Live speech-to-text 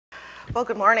Well,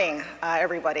 good morning,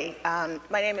 everybody.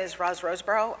 My name is Roz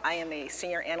Roseboro. I am a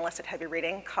senior analyst at Heavy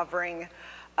Reading covering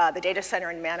the data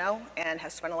center in Mano and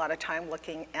have spent a lot of time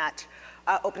looking at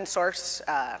open source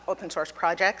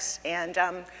projects. And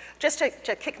just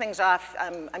to kick things off,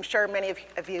 I'm sure many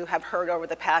of you have heard over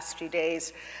the past few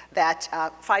days that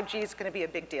 5G is going to be a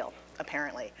big deal,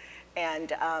 apparently.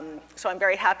 And so I'm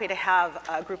very happy to have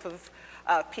a group of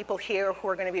people here who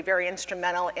are going to be very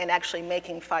instrumental in actually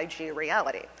making 5G a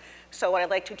reality. So what I'd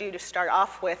like to do to start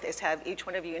off with is have each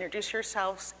one of you introduce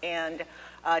yourselves and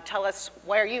tell us,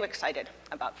 why are you excited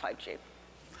about 5G?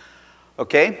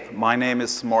 Okay, my name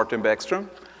is Martin Backstrom.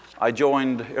 I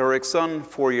joined Ericsson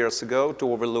 4 years ago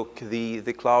to overlook the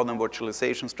cloud and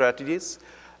virtualization strategies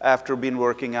after being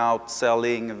working out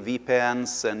selling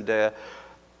VPNs and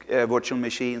virtual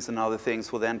machines and other things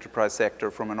for the enterprise sector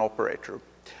from an operator.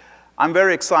 I'm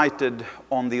very excited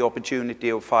on the opportunity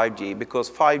of 5G because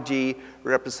 5G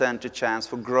represents a chance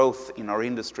for growth in our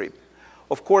industry.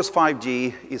 Of course,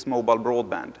 5G is mobile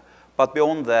broadband, but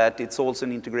beyond that, it's also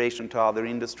an integration to other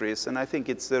industries, and I think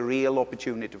it's a real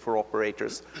opportunity for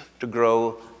operators to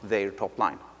grow their top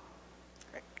line.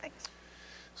 Great, thanks.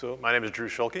 So my name is Drew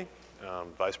Schulke,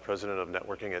 Vice President of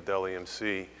Networking at Dell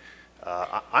EMC.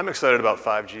 I'm excited about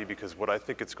 5G because what I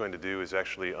think it's going to do is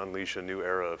actually unleash a new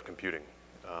era of computing.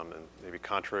 And maybe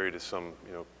contrary to some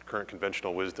current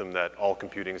conventional wisdom that all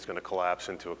computing is going to collapse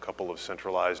into a couple of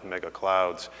centralized mega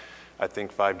clouds, I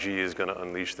think 5G is going to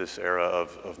unleash this era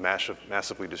of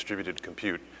massively distributed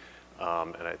compute.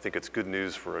 And I think it's good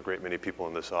news for a great many people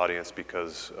in this audience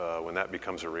because when that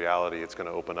becomes a reality, it's going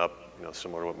to open up,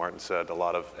 similar to what Martin said, a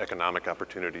lot of economic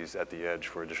opportunities at the edge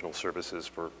for additional services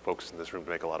for folks in this room to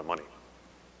make a lot of money.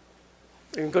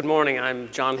 Good morning, I'm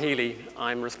John Healy.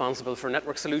 I'm responsible for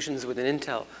network solutions within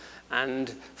Intel.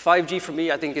 And 5G for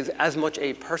me, I think, is as much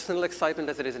a personal excitement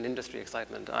as it is an industry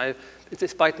excitement.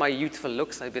 Despite my youthful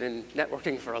looks, I've been in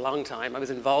networking for a long time. I was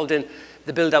involved in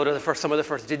the build out of some of the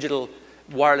first digital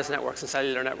wireless networks and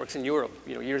cellular networks in Europe,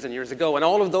 years and years ago. And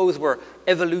all of those were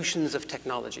evolutions of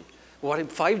technology. What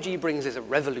 5G brings is a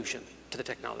revolution to the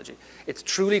technology. It's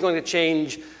truly going to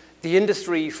change the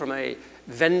industry from a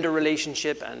vendor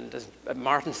relationship and, as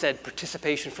Martin said,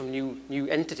 participation from new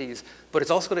entities, but it's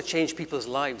also going to change people's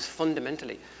lives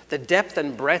fundamentally. The depth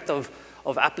and breadth of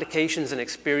applications and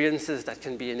experiences that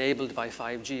can be enabled by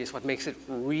 5G is what makes it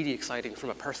really exciting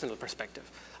from a personal perspective.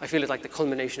 I feel it's like the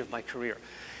culmination of my career.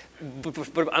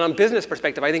 But on a business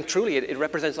perspective, I think truly it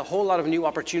represents a whole lot of new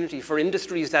opportunity for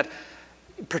industries that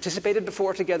participated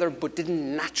before together but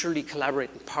didn't naturally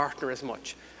collaborate and partner as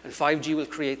much. And 5G will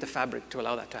create the fabric to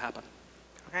allow that to happen.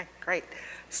 Okay, great.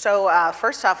 So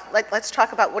first off, let's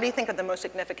talk about what do you think are the most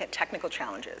significant technical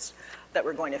challenges that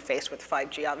we're going to face with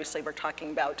 5G? Obviously, we're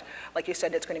talking about, like you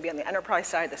said, it's going to be on the enterprise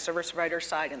side, the service provider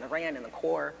side, and the RAN and the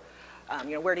core.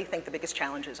 Where do you think the biggest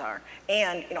challenges are?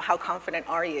 And how confident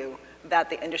are you that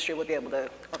the industry will be able to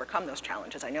overcome those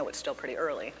challenges? I know it's still pretty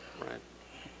early. Right.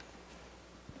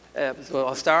 So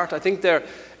I'll start. I think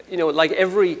like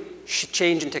every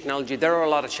change in technology, there are a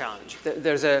lot of challenges.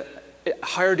 There's a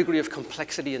higher degree of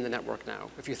complexity in the network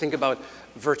now. If you think about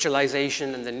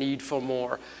virtualization and the need for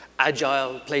more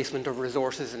agile placement of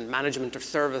resources and management of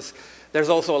service, there's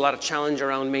also a lot of challenge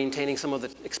around maintaining some of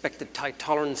the expected tight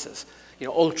tolerances.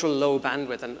 Ultra low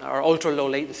bandwidth or ultra low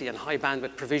latency and high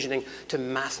bandwidth provisioning to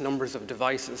mass numbers of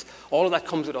devices. All of that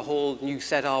comes with a whole new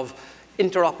set of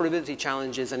interoperability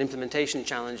challenges and implementation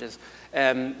challenges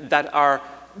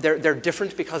they're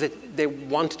different because they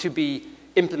want to be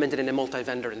implemented in a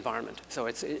multi-vendor environment. So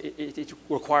it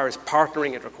requires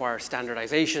partnering, it requires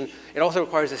standardization, it also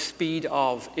requires a speed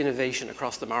of innovation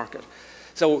across the market.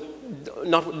 So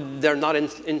they're not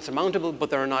insurmountable, but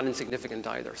they're not insignificant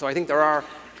either. So I think there are,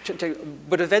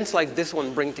 but events like this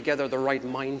one bring together the right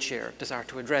mind share to start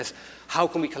to address how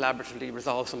can we collaboratively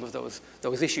resolve some of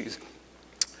those issues.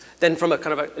 Then from a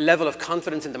kind of a level of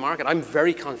confidence in the market, I'm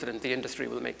very confident the industry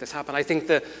will make this happen. I think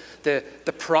the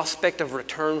prospect of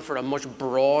return for a much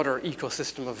broader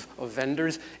ecosystem of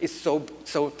vendors is so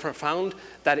profound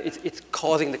that it's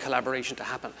causing the collaboration to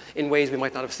happen in ways we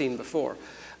might not have seen before.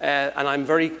 And I'm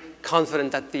very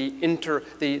confident that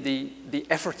the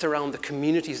efforts around the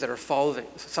communities that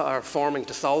are forming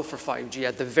to solve for 5G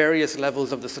at the various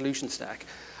levels of the solution stack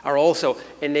are also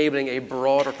enabling a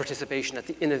broader participation at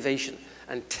the innovation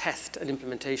and test and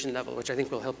implementation level, which I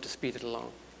think will help to speed it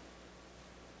along.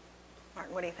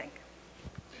 Martin, what do you think?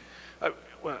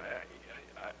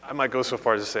 I might go so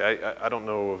far as to say I don't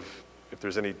know if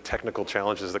there's any technical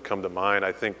challenges that come to mind.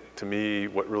 I think, to me,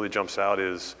 what really jumps out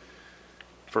is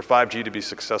For 5G to be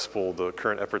successful, the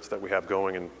current efforts that we have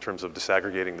going in terms of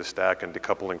disaggregating the stack and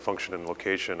decoupling function and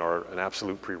location are an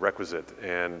absolute prerequisite.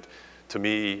 And to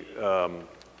me,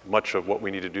 much of what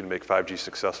we need to do to make 5G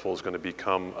successful is going to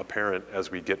become apparent as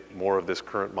we get more of this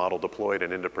current model deployed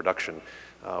and into production.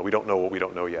 We don't know what we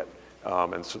don't know yet.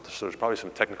 And so there's probably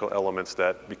some technical elements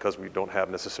that, because we don't have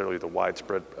necessarily the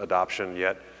widespread adoption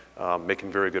yet,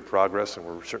 making very good progress, and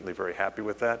we're certainly very happy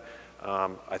with that.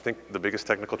 I think the biggest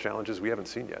technical challenges we haven't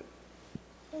seen yet.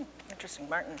 Interesting.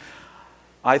 Martin?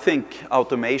 I think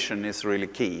automation is really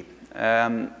key.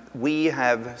 We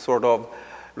have sort of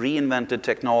reinvented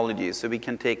technology so we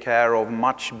can take care of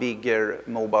much bigger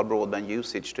mobile broadband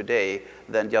usage today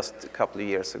than just a couple of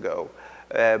years ago,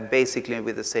 basically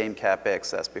with the same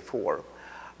CapEx as before.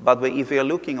 But if we are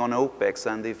looking on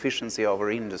OpEx and the efficiency of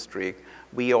our industry,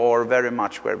 we are very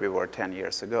much where we were 10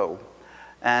 years ago.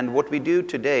 And what we do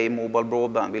today, mobile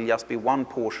broadband, will just be one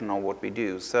portion of what we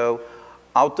do. So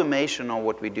automation of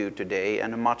what we do today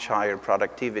and a much higher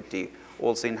productivity,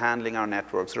 also in handling our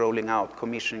networks, rolling out,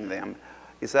 commissioning them,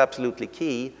 is absolutely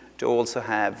key to also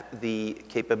have the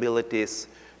capabilities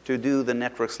to do the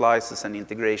network slices and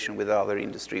integration with other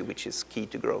industry, which is key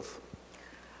to growth.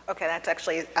 Okay, that's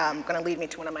actually going to lead me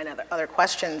to one of my other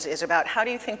questions, is about how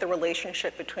do you think the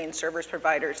relationship between service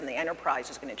providers and the enterprise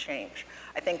is going to change?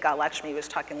 I think Lakshmi was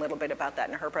talking a little bit about that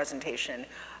in her presentation,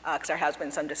 because there has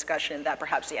been some discussion that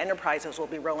perhaps the enterprises will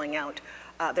be rolling out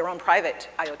their own private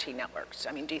IoT networks.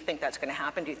 I mean, do you think that's going to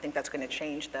happen? Do you think that's going to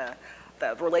change the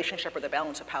relationship or the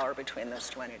balance of power between those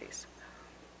two entities?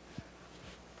 Do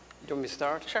you want me to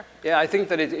start? Sure. Yeah, I think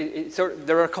that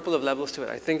there are a couple of levels to it.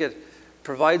 I think it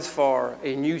provides for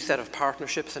a new set of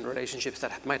partnerships and relationships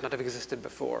that might not have existed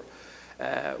before,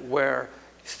 where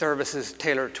services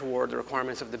tailored toward the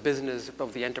requirements of the business,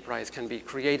 of the enterprise, can be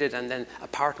created, and then a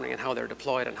partnering in how they're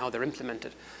deployed and how they're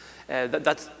implemented.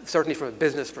 That's certainly from a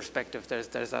business perspective, there's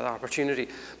that opportunity.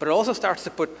 But it also starts to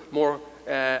put more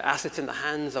assets in the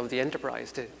hands of the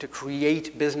enterprise to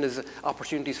create business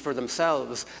opportunities for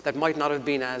themselves that might not have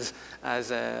been as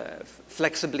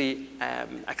flexibly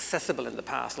accessible in the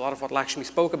past. A lot of what Lakshmi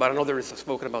spoke about, and others have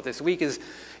spoken about this week, is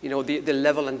the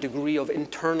level and degree of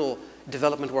internal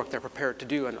development work they're prepared to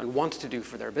do and want to do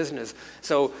for their business.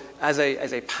 So as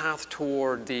a path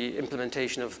toward the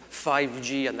implementation of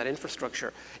 5G and that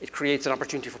infrastructure, it creates an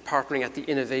opportunity for partnering at the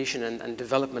innovation and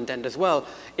development end as well,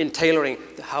 in tailoring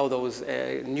how those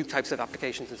new types of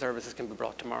applications and services can be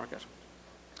brought to market.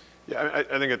 Yeah,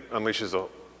 I think it unleashes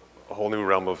a whole new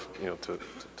realm of,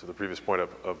 to the previous point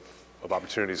of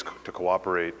opportunities to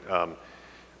cooperate.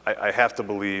 I have to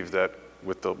believe that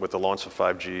with the launch of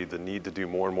 5G, the need to do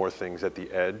more and more things at the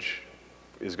edge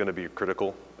is going to be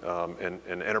critical. And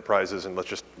enterprises, and we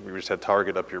just had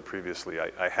Target up here previously,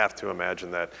 I have to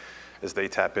imagine that as they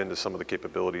tap into some of the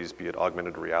capabilities, be it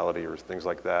augmented reality or things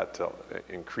like that, to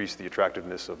increase the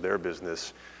attractiveness of their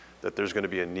business, that there's going to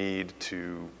be a need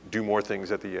to do more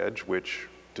things at the edge, which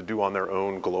to do on their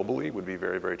own globally would be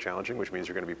very, very challenging, which means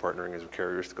you're going to be partnering as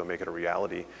carriers to go make it a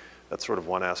reality. That's sort of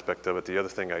one aspect of it. The other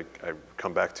thing I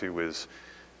come back to is,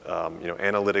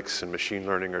 analytics and machine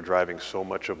learning are driving so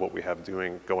much of what we have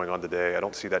going on today. I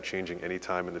don't see that changing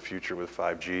anytime in the future with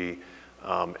 5G.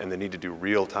 And the need to do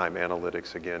real-time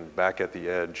analytics, again, back at the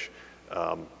edge,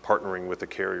 partnering with the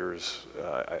carriers,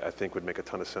 I think would make a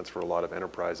ton of sense for a lot of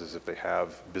enterprises if they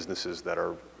have businesses that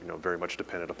are very much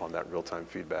dependent upon that real-time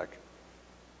feedback.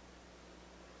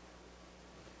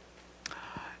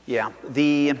 Yeah,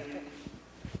 No,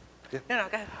 go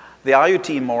ahead. The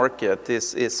IoT market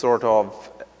is sort of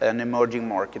an emerging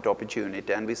market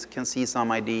opportunity, and we can see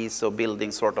some ideas of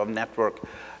building sort of network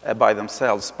by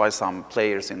themselves by some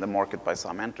players in the market, by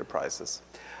some enterprises.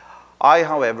 I,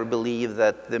 however, believe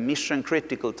that the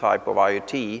mission-critical type of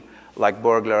IoT, like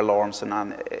burglar alarms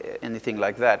and anything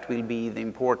like that, will be the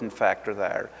important factor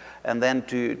there. And then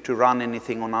to run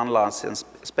anything on unlicensed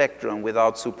spectrum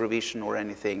without supervision or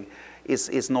anything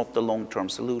is not the long-term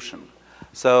solution.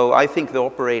 So I think the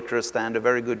operators stand a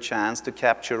very good chance to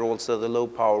capture also the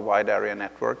low-power wide area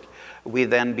network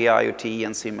with NB-IoT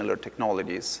and similar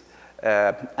technologies,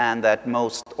 and that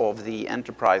most of the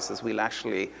enterprises will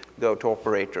actually go to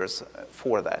operators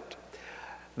for that.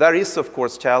 There is, of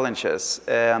course, challenges.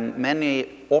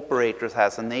 Many operators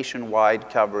have a nationwide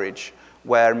coverage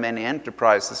where many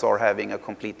enterprises are having a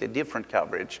completely different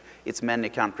coverage. It's many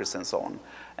countries and so on.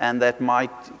 And that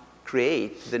might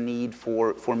create the need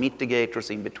for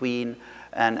mitigators in between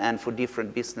and for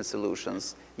different business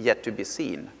solutions yet to be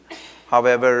seen.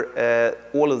 However,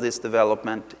 all of this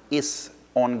development is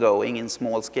ongoing in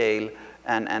small scale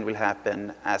and will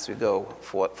happen as we go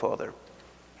further.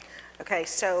 Okay,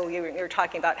 so you're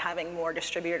talking about having more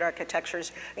distributed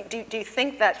architectures. Do you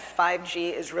think that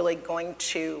 5G is really going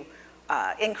to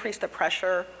increase the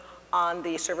pressure on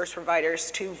the service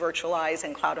providers to virtualize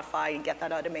and cloudify and get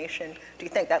that automation? Do you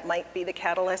think that might be the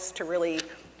catalyst to really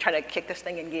try to kick this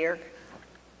thing in gear?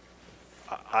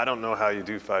 I don't know how you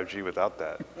do 5G without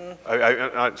that.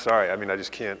 I'm sorry, I mean,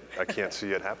 I can't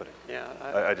see it happening.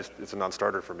 Yeah, it's a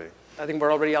non-starter for me. I think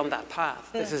we're already on that path.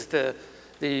 This is the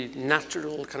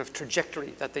natural kind of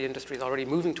trajectory that the industry is already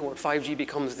moving toward. 5G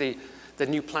becomes the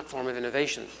new platform of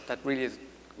innovation that really is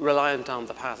reliant on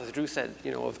the path, as Drew said,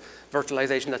 of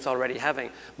virtualization that's already having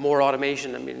more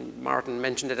automation. I mean, Martin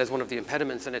mentioned it as one of the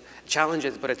impediments and it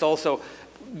challenges, but it's also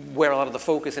where a lot of the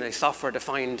focus in a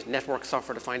software-defined network,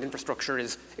 software-defined infrastructure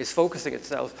is focusing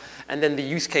itself. And then the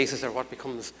use cases are what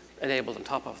becomes enabled on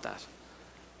top of that.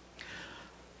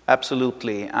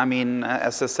 Absolutely. I mean,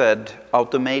 as I said,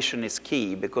 automation is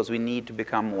key because we need to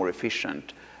become more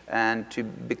efficient. And to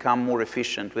become more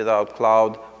efficient without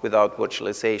cloud, without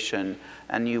virtualization,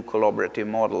 and new collaborative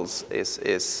models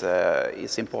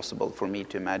is impossible for me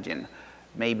to imagine.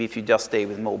 Maybe if you just stay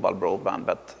with mobile broadband,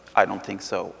 but I don't think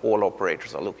so. All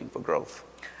operators are looking for growth.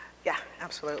 Yeah,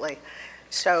 absolutely.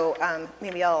 So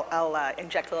maybe I'll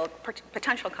inject a little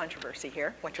potential controversy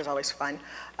here, which is always fun,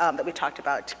 that we talked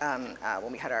about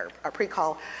when we had our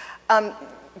pre-call.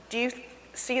 Do you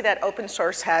see that open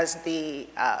source has the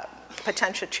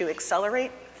potential to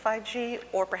accelerate 5G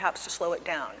or perhaps to slow it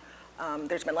down?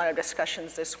 There's been a lot of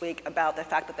discussions this week about the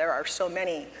fact that there are so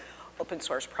many open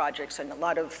source projects and a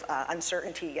lot of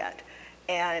uncertainty yet.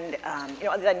 And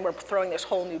then we're throwing this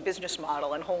whole new business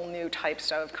model and whole new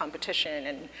types of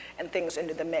competition and things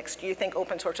into the mix. Do you think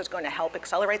open source is going to help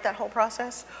accelerate that whole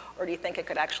process, or do you think it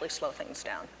could actually slow things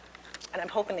down? And I'm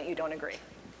hoping that you don't agree.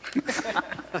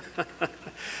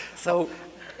 So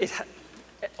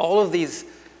all of these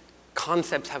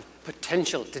concepts have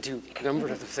potential to do a number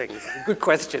of things. Good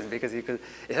question, because it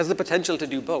has the potential to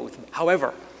do both.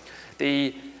 However,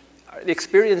 the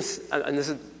experience, and this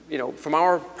is, from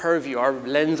our purview, our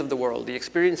lens of the world, the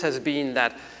experience has been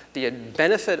that the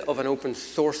benefit of an open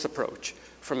source approach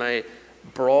from a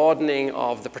broadening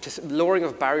of lowering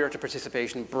of barrier to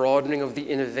participation, broadening of the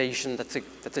innovation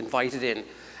that's invited in,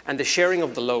 and the sharing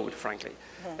of the load, frankly,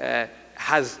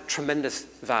 has tremendous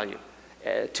value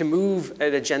to move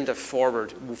an agenda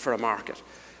forward for a market.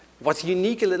 What's a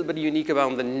little bit unique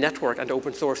about the network and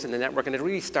open source in the network, and it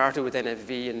really started with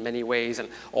NFV in many ways, and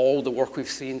all the work we've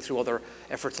seen through other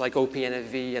efforts like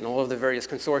OPNFV and all of the various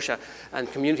consortia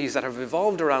and communities that have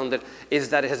evolved around it, is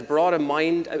that it has brought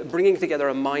bringing together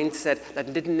a mindset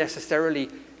that didn't necessarily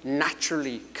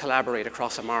naturally collaborate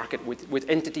across a market with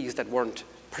entities that weren't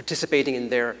participating in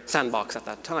their sandbox at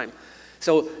that time.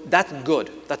 So that's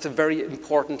good. That's a very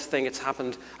important thing. It's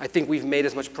happened. I think we've made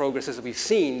as much progress as we've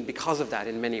seen because of that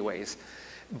in many ways.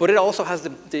 But it also has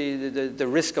the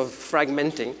risk of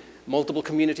fragmenting multiple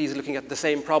communities looking at the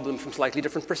same problem from slightly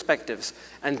different perspectives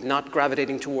and not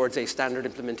gravitating towards a standard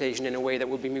implementation in a way that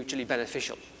would be mutually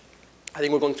beneficial. I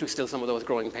think we're going through still some of those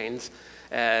growing pains,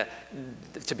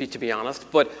 to be honest.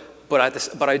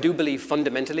 But I do believe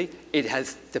fundamentally it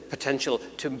has the potential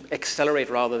to accelerate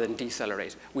rather than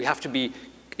decelerate. We have to be,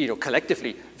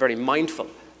 collectively very mindful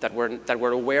that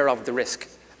we're aware of the risk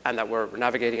and that we're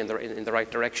navigating in the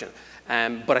right direction.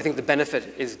 But I think the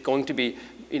benefit is going to be,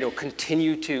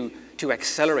 continue to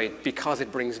accelerate because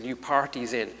it brings new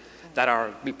parties in that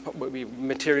are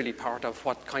materially part of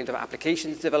what kind of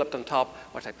applications developed on top,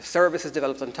 what type of services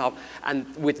developed on top,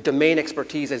 and with domain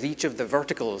expertise as each of the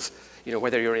verticals,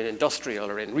 whether you're in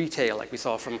industrial or in retail, like we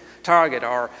saw from Target,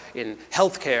 or in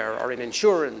healthcare or in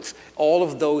insurance, all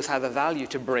of those have a value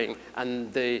to bring,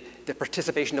 and the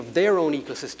participation of their own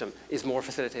ecosystem is more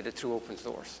facilitated through open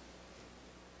source.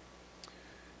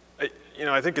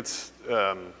 I think it's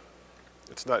a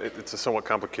somewhat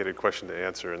complicated question to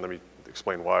answer, and let me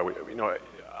explain why.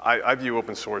 I view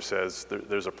open source as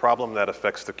there's a problem that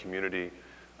affects the community,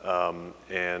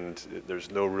 and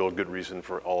there's no real good reason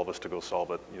for all of us to go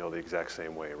solve it, the exact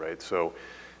same way, right? So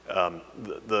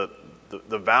the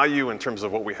value in terms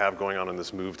of what we have going on in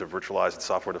this move to virtualize and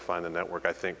software-define the network,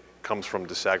 I think, comes from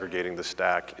disaggregating the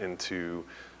stack into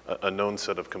a known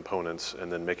set of components and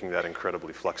then making that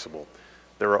incredibly flexible.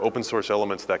 There are open source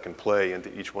elements that can play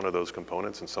into each one of those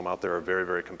components, and some out there are very,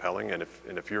 very compelling. And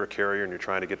if you're a carrier and you're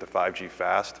trying to get to 5G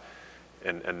fast,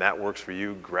 and that works for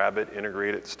you, grab it,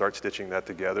 integrate it, start stitching that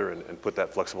together, and put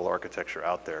that flexible architecture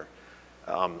out there.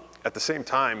 At the same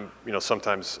time,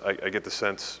 sometimes I get the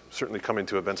sense, certainly coming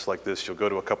to events like this, you'll go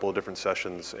to a couple of different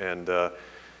sessions, and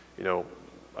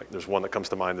there's one that comes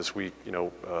to mind this week.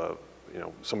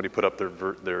 somebody put up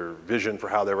their vision for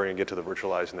how they were going to get to the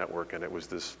virtualized network, and it was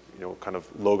this, kind of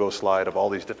logo slide of all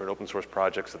these different open source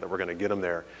projects that were going to get them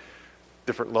there.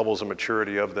 Different levels of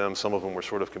maturity of them. Some of them were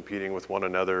sort of competing with one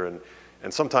another,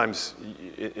 and sometimes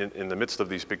in the midst of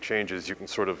these big changes, you can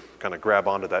sort of kind of grab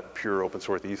onto that pure open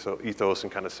source ethos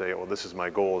and kind of say, well, this is my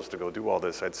goal, is to go do all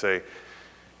this. I'd say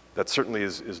that certainly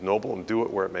is noble, and do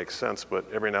it where it makes sense, but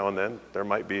every now and then there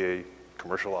might be a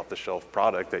commercial off-the-shelf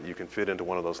product that you can fit into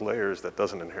one of those layers that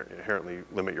doesn't inherently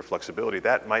limit your flexibility.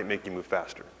 That might make you move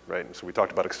faster, right? And so we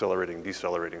talked about accelerating,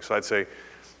 decelerating. So I'd say,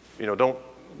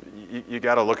 you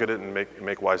got to look at it and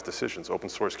make wise decisions. Open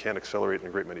source can accelerate in a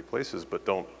great many places, but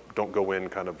don't go in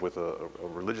kind of with a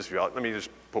religious view. Let me just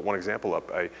put one example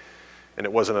up. And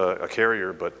it wasn't a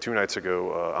carrier, but 2 nights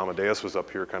ago, Amadeus was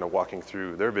up here kind of walking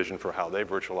through their vision for how they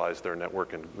virtualized their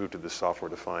network and moved to this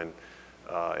software-defined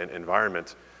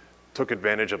environment. Took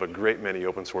advantage of a great many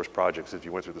open source projects if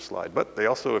you went through the slide. But they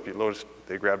also, if you noticed,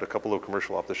 they grabbed a couple of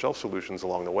commercial off-the-shelf solutions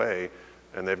along the way,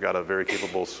 and they've got a very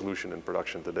capable solution in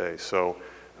production today. So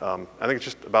I think it's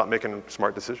just about making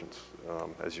smart decisions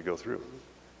as you go through.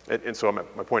 And so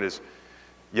my point is,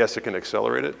 yes, it can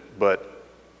accelerate it, but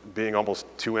being almost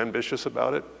too ambitious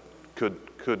about it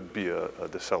could be a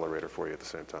decelerator for you at the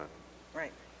same time.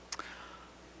 Right.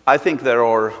 I think there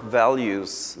are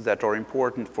values that are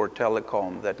important for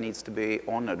telecom that needs to be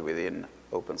honored within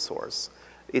open source.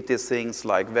 It is things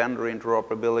like vendor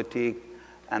interoperability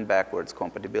and backwards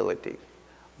compatibility.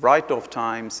 Write-off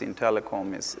times in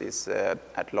telecom is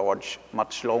at large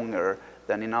much longer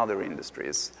than in other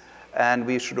industries. And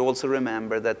we should also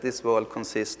remember that this world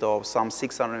consists of some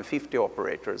 650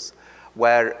 operators,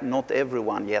 where not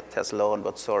everyone yet has learned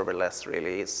what serverless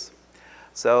really is.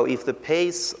 So if the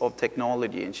pace of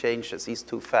technology and changes is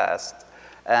too fast,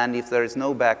 and if there is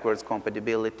no backwards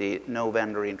compatibility, no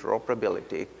vendor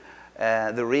interoperability,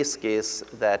 the risk is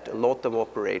that a lot of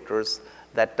operators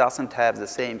that doesn't have the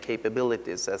same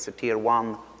capabilities as the tier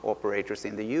 1 operators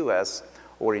in the US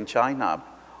or in China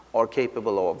are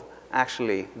capable of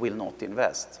actually will not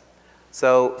invest.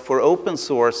 So for open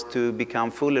source to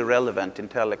become fully relevant in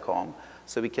telecom,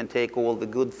 so we can take all the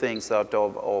good things out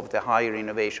of the higher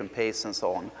innovation pace and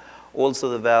so on, also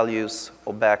the values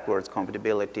of backwards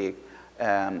compatibility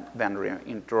and vendor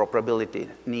interoperability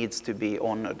needs to be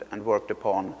honored and worked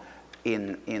upon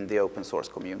in the open source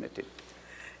community.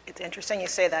 It's interesting you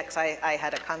say that, because I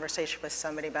had a conversation with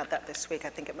somebody about that this week. I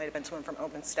think it might have been someone from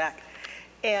OpenStack.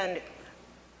 And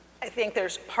I think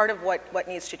there's part of what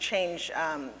needs to change,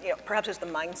 perhaps is the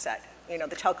mindset.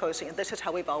 The telcos, this is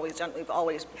how we've always done it. We've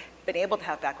always been able to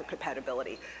have backward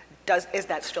compatibility. Is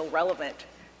that still relevant,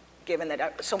 given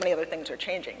that so many other things are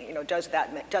changing? Does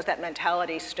that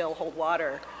mentality still hold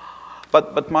water?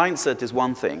 But mindset is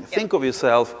one thing. Yep. Think of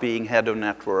yourself being head of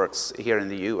networks here in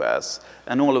the US,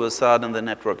 and all of a sudden the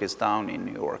network is down in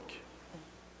New York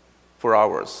for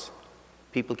hours.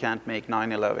 People can't make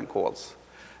 911 calls.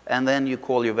 And then you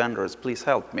call your vendors, please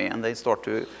help me, and they start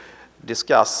to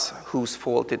discuss whose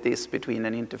fault it is between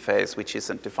an interface which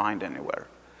isn't defined anywhere.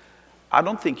 I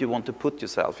don't think you want to put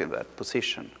yourself in that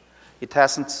position. It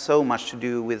hasn't so much to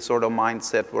do with sort of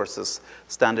mindset versus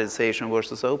standardization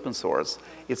versus open source.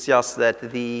 It's just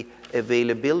that the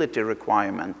availability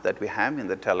requirement that we have in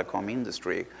the telecom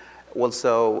industry,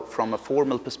 also from a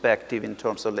formal perspective in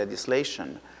terms of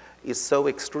legislation, is so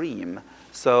extreme.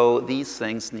 So these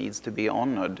things needs to be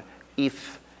honored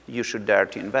if you should dare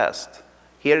to invest.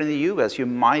 Here in the US, you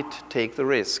might take the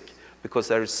risk because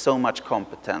there is so much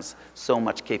competence, so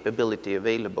much capability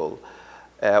available,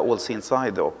 also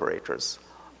inside the operators.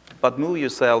 But move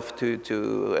yourself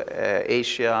to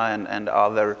Asia and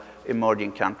other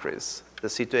emerging countries. The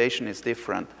situation is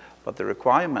different, but the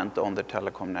requirement on the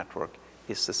telecom network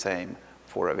is the same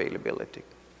for availability.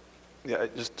 Yeah,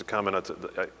 just to comment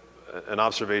on an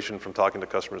observation from talking to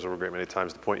customers over a great many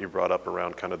times, the point you brought up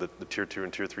around kind of the tier 2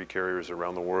 and tier 3 carriers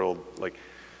around the world, like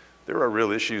there are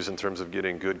real issues in terms of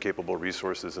getting good, capable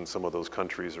resources in some of those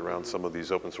countries around some of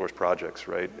these open source projects,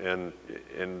 right?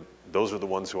 And those are the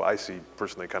ones who I see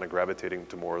personally kind of gravitating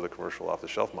to more of the commercial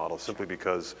off-the-shelf model, simply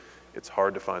because it's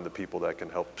hard to find the people that can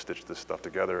help stitch this stuff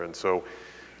together. And so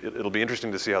it'll be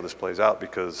interesting to see how this plays out,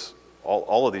 because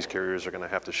all of these carriers are going to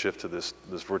have to shift to this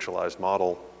virtualized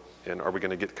model. And are we going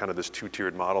to get kind of this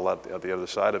two-tiered model at the other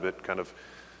side of it, kind of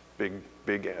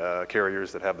big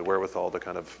carriers that have the wherewithal to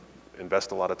kind of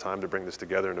invest a lot of time to bring this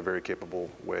together in a very capable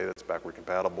way that's backward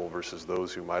compatible, versus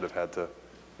those who might have had to,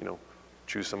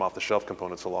 choose some off-the-shelf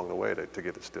components along the way to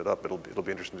get it stood up. It'll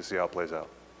be interesting to see how it plays out.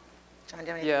 John,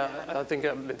 do you Yeah, I think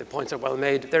the points are well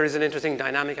made. There is an interesting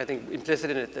dynamic, I think, implicit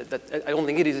in it that I don't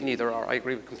think it is an either or. I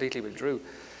agree completely with Drew.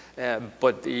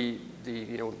 But the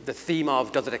theme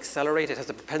of does it accelerate? It has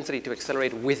the propensity to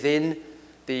accelerate within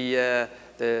the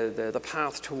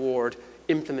path toward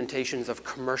implementations of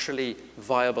commercially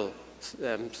viable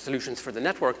solutions for the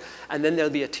network. And then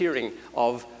there'll be a tiering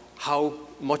of how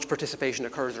much participation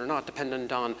occurs or not,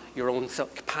 dependent on your own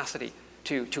capacity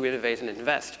to innovate and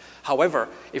invest. However,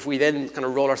 if we then kind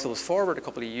of roll ourselves forward a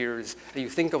couple of years, and you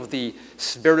think of the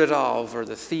spirit of or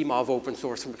the theme of open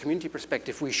source from a community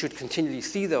perspective, we should continually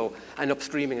see, though, an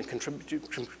upstreaming and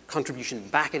contribution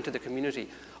back into the community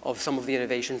of some of the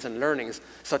innovations and learnings,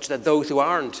 such that those who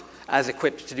aren't as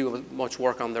equipped to do much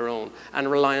work on their own and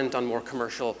reliant on more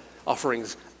commercial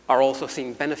offerings are also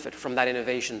seeing benefit from that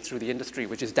innovation through the industry,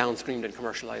 which is downstreamed and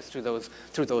commercialized through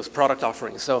those product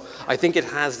offerings. So I think it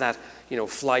has that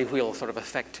flywheel sort of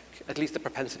effect, at least the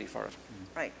propensity for it.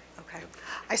 Right, okay.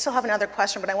 I still have another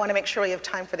question, but I want to make sure we have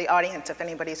time for the audience if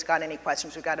anybody's got any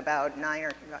questions. We've got about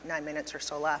 9 minutes or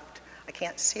so left. I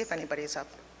can't see if anybody's up.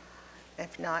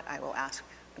 If not, I will ask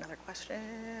another question.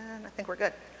 I think we're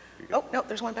good. Oh, no,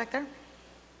 there's one back there.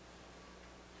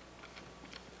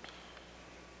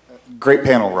 Great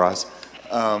panel, Roz.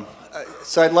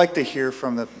 So I'd like to hear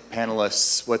from the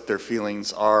panelists what their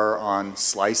feelings are on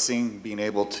slicing, being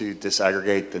able to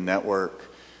disaggregate the network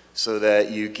so that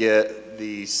you get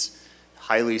these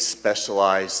highly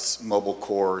specialized mobile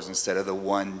cores instead of the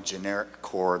one generic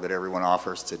core that everyone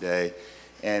offers today,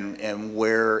 and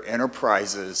where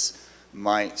enterprises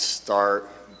might start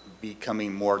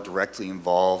becoming more directly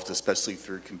involved, especially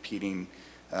through competing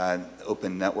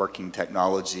open networking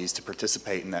technologies to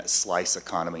participate in that slice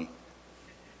economy.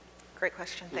 Great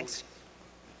question, thanks.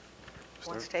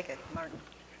 Who wants to take it?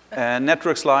 Martin.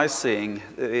 Network slicing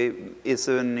is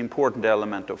an important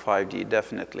element of 5G,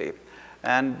 definitely.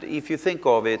 And if you think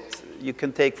of it, you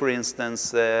can take, for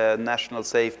instance, national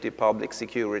safety, public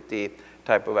security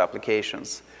type of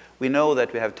applications. We know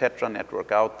that we have Tetra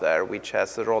network out there, which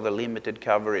has a rather limited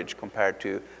coverage compared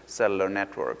to cellular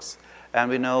networks. And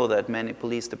we know that many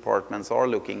police departments are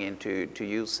looking into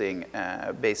using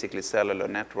basically cellular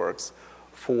networks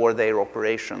for their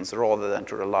operations rather than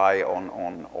to rely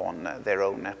on their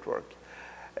own network.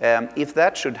 If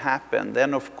that should happen,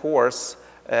 then of course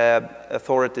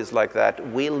authorities like that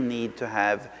will need to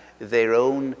have their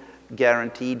own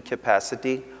guaranteed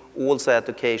capacity. Also at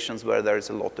occasions where there is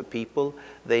a lot of people,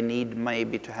 they need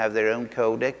maybe to have their own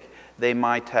codec. They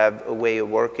might have a way of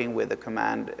working with a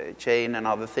command chain and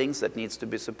other things that needs to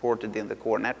be supported in the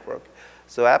core network.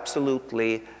 So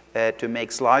absolutely to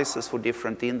make slices for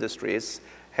different industries,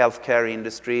 healthcare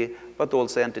industry, but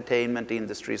also entertainment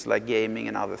industries like gaming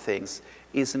and other things,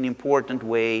 is an important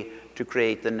way to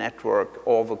create the network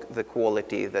of the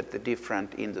quality that the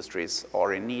different industries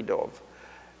are in need of.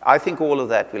 I think all of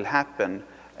that will happen,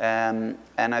 and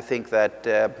I think that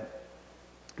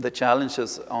the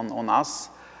challenges on us,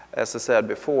 as I said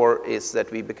before, is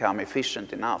that we become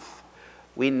efficient enough.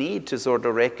 We need to sort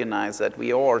of recognize that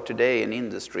we are today an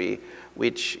industry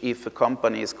which, if a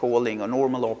company is calling a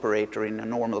normal operator in a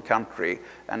normal country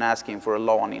and asking for a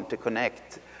LAN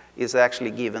interconnect, is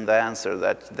actually given the answer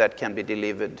that can be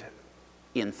delivered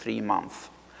in 3 months.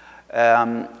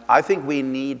 I think we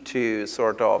need to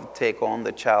sort of take on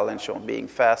the challenge of being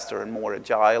faster and more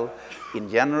agile in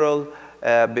general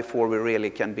before we really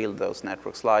can build those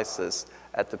network slices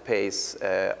at the pace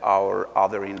our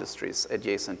other industries,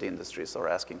 adjacent industries, are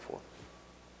asking for.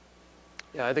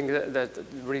 Yeah, I think that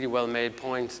really well-made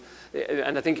points.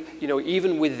 And I think,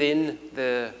 even within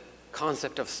the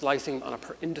concept of slicing on a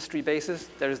per industry basis,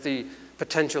 there's the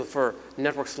potential for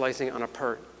network slicing on a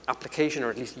per application or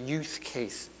at least use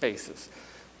case basis.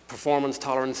 Performance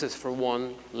tolerances for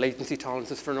one, latency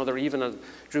tolerances for another, even as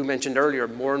Drew mentioned earlier,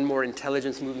 more and more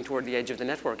intelligence moving toward the edge of the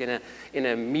network in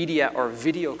a media or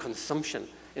video consumption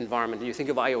environment. You think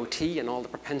of IoT and all the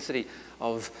propensity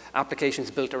of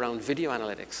applications built around video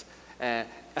analytics.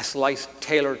 A slice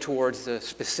tailored towards the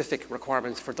specific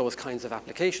requirements for those kinds of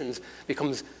applications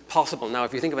becomes possible. Now,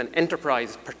 if you think of an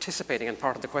enterprise participating, and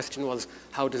part of the question was,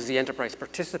 how does the enterprise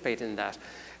participate in that?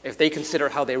 If they consider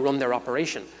how they run their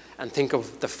operation and think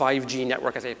of the 5G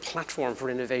network as a platform for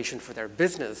innovation for their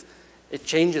business, it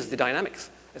changes the dynamics.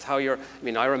 It's how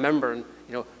I remember,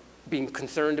 being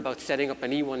concerned about setting up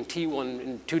an E1, T1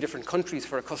 in 2 different countries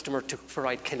for a customer to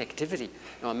provide connectivity.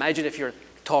 Now, imagine if you're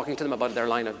talking to them about their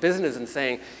line of business and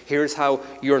saying, here's how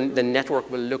the network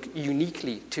will look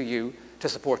uniquely to you to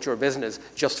support your business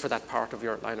just for that part of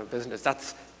your line of business.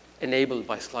 That's enabled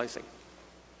by slicing.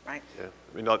 Right.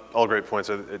 Yeah, all great points.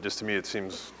 Just to me, it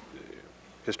seems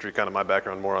history, kind of my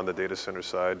background, more on the data center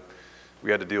side. we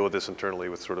had to deal with this internally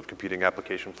with sort of competing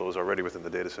application flows already within the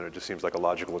data center. It just seems like a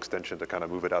logical extension to kind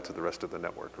of move it out to the rest of the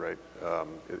network, right?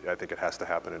 I think it has to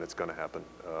happen and it's going to happen,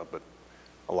 but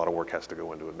a lot of work has to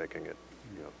go into it, making it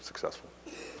successful.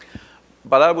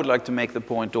 But I would like to make the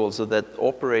point also that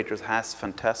operators has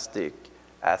fantastic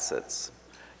assets.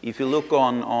 If you look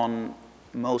on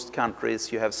most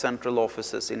countries, you have central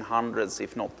offices in hundreds,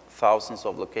 if not thousands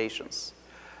of locations.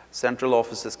 Central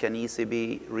offices can easily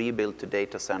be rebuilt to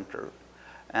data center.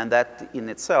 And that in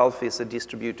itself is a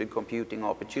distributed computing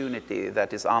opportunity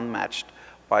that is unmatched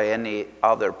by any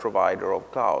other provider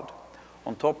of cloud.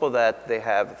 On top of that, they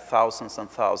have thousands and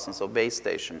thousands of base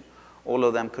stations, all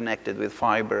of them connected with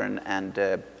fiber and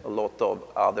a lot of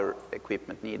other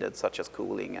equipment needed, such as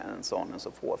cooling and so on and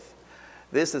so forth.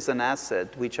 This is an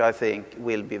asset which I think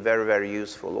will be very, very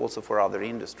useful also for other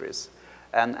industries.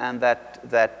 And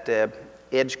that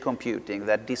edge computing,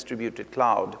 that distributed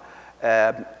cloud,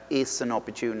 is an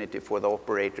opportunity for the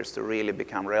operators to really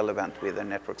become relevant with their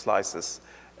network slices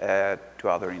to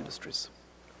other industries.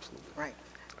 Absolutely. Right.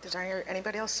 Did I hear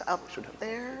anybody else up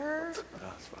there?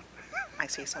 That's fine. I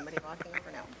see somebody walking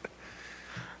over now.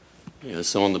 Yeah,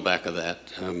 so on the back of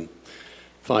that,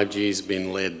 5G has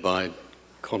been led by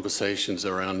conversations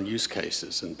around use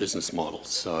cases and business models.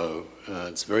 So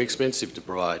it's very expensive to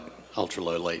provide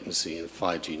ultra-low latency in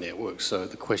 5G networks. So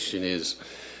the question is,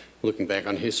 looking back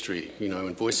on history,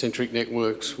 in voice-centric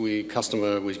networks, we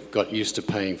got used to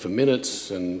paying for minutes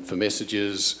and for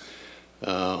messages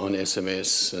on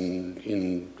SMS, and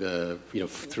in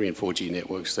 3 and 4G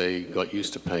networks, they got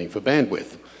used to paying for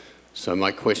bandwidth. So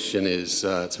my question is,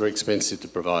 it's very expensive to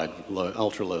provide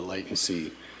ultra-low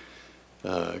latency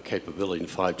capability in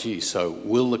 5G. So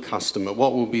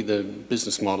what will be the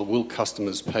business model? Will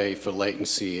customers pay for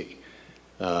latency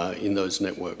in those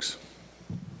networks?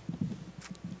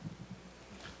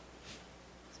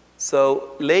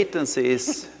 So latency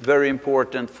is very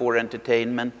important for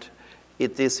entertainment.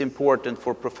 It is important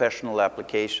for professional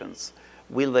applications.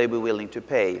 Will they be willing to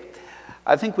pay?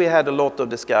 I think we had a lot of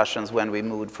discussions when we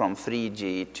moved from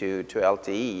 3G to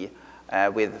LTE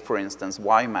with, for instance,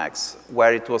 WiMAX,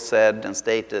 where it was said and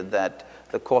stated that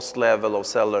the cost level of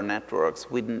cellular networks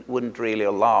wouldn't really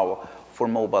allow for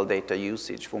mobile data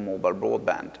usage, for mobile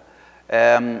broadband.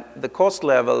 The cost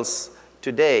levels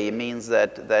today means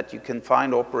that you can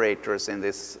find operators in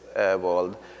this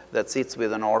world that sits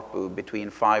with an ARPU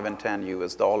between $5 and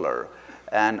 $10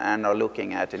 and are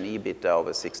looking at an EBITDA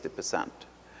over 60%.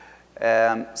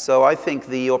 So I think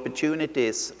the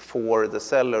opportunities for the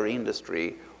cellular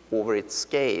industry over its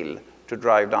scale to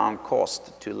drive down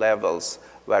cost to levels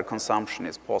where consumption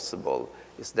is possible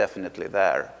is definitely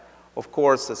there. Of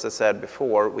course, as I said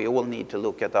before, we all need to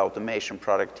look at automation,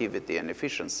 productivity, and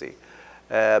efficiency.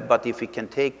 But if we can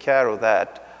take care of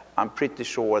that, I'm pretty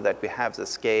sure that we have the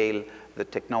scale, the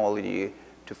technology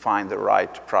to find the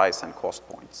right price and cost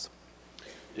points.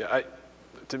 Yeah,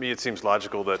 to me, it seems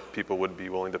logical that people would be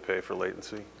willing to pay for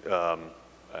latency.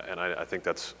 And I think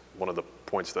that's one of the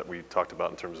points that we talked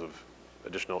about in terms of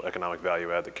additional economic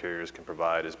value add that carriers can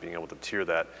provide, is being able to tier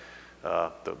that.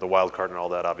 The wild card in all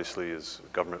that, obviously, is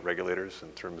government regulators in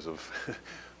terms of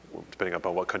depending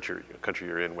upon what country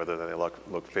you're in, whether they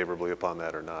look favorably upon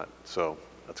that or not. So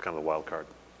that's kind of the wild card.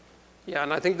 Yeah,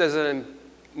 and I think there's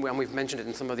and we've mentioned it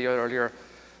in some of the earlier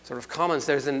sort of comments,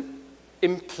 there's an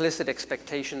implicit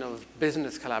expectation of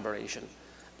business collaboration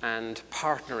and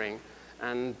partnering,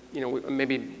 and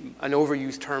maybe an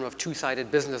overused term of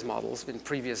two-sided business models in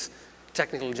previous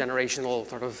technical generational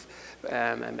sort of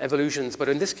evolutions. But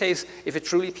in this case, if it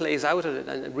truly plays out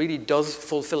and it really does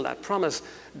fulfill that promise,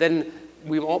 then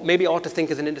we maybe ought to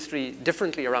think as an industry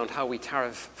differently around how we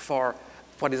tariff for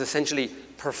what is essentially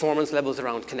performance levels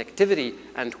around connectivity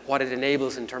and what it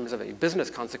enables in terms of a business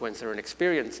consequence or an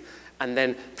experience, and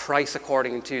then price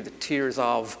according to the tiers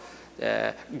of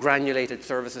granulated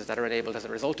services that are enabled as a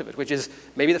result of it, which is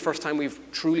maybe the first time we've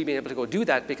truly been able to go do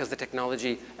that because the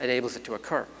technology enables it to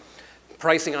occur.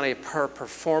 Pricing on a per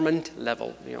performant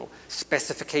level,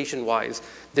 specification-wise,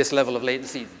 this level of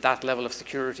latency, that level of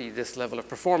security, this level of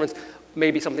performance,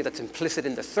 may be something that's implicit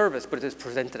in the service, but it is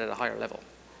presented at a higher level.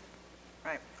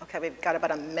 Right. Okay, we've got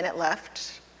about a minute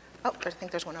left. Oh, I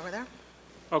think there's one over there.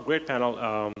 Oh, great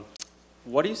panel.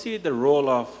 What do you see the role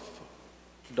of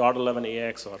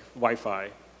 .11ax or Wi-Fi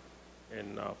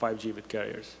in 5G with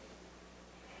carriers?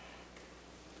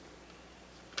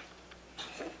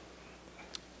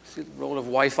 See the role of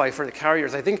Wi-Fi for the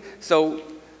carriers. I think so.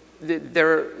 It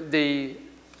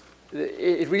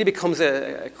really becomes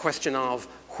a question of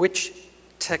which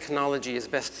technology is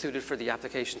best suited for the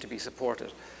application to be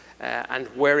supported, and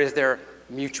where is there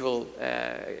mutual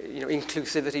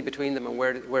inclusivity between them, and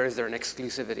where is there an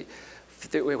exclusivity.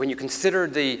 When you consider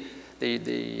the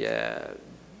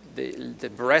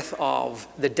breadth of,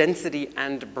 the density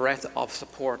and breadth of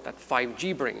support that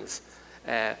 5G brings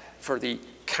for the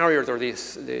carriers or the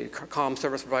comm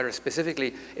service providers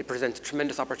specifically, it presents a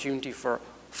tremendous opportunity for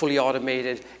fully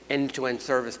automated end-to-end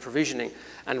service provisioning,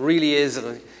 and really is,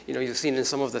 you've seen in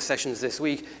some of the sessions this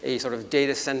week, a sort of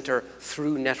data center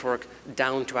through network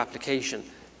down to application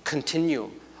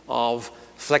continuum of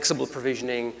flexible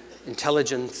provisioning,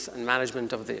 intelligence, and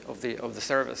management of the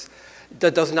service.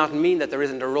 That does not mean that there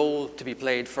isn't a role to be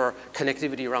played for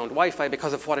connectivity around Wi-Fi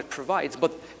because of what it provides,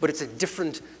 but it's a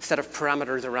different set of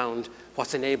parameters around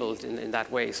what's enabled in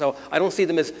that way. So I don't see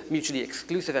them as mutually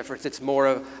exclusive efforts. It's more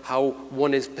of how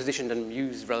one is positioned and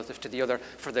used relative to the other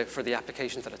for the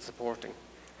applications that it's supporting.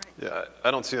 Yeah,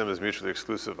 I don't see them as mutually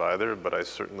exclusive either, but I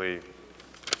certainly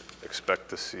expect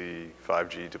to see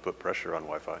 5G to put pressure on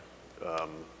Wi-Fi.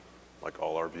 Like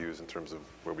all our views in terms of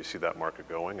where we see that market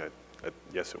going,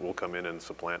 yes, it will come in and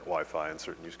supplant Wi-Fi in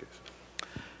certain use cases.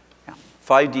 Yeah.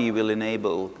 5G will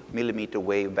enable millimeter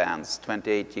wave bands,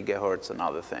 28 gigahertz and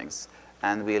other things,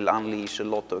 and will unleash a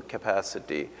lot of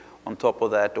capacity. On top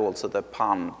of that, also the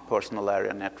PAN, personal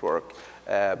area network,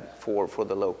 for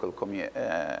the local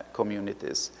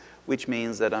communities, which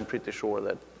means that I'm pretty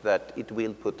sure that it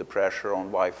will put the pressure on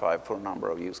Wi-Fi for a number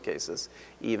of use cases,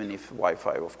 even if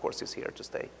Wi-Fi, of course, is here to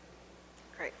stay.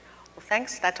 Great. Well,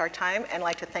 thanks. That's our time. And I'd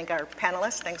like to thank our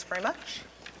panelists. Thanks very much.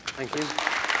 Thank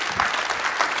you.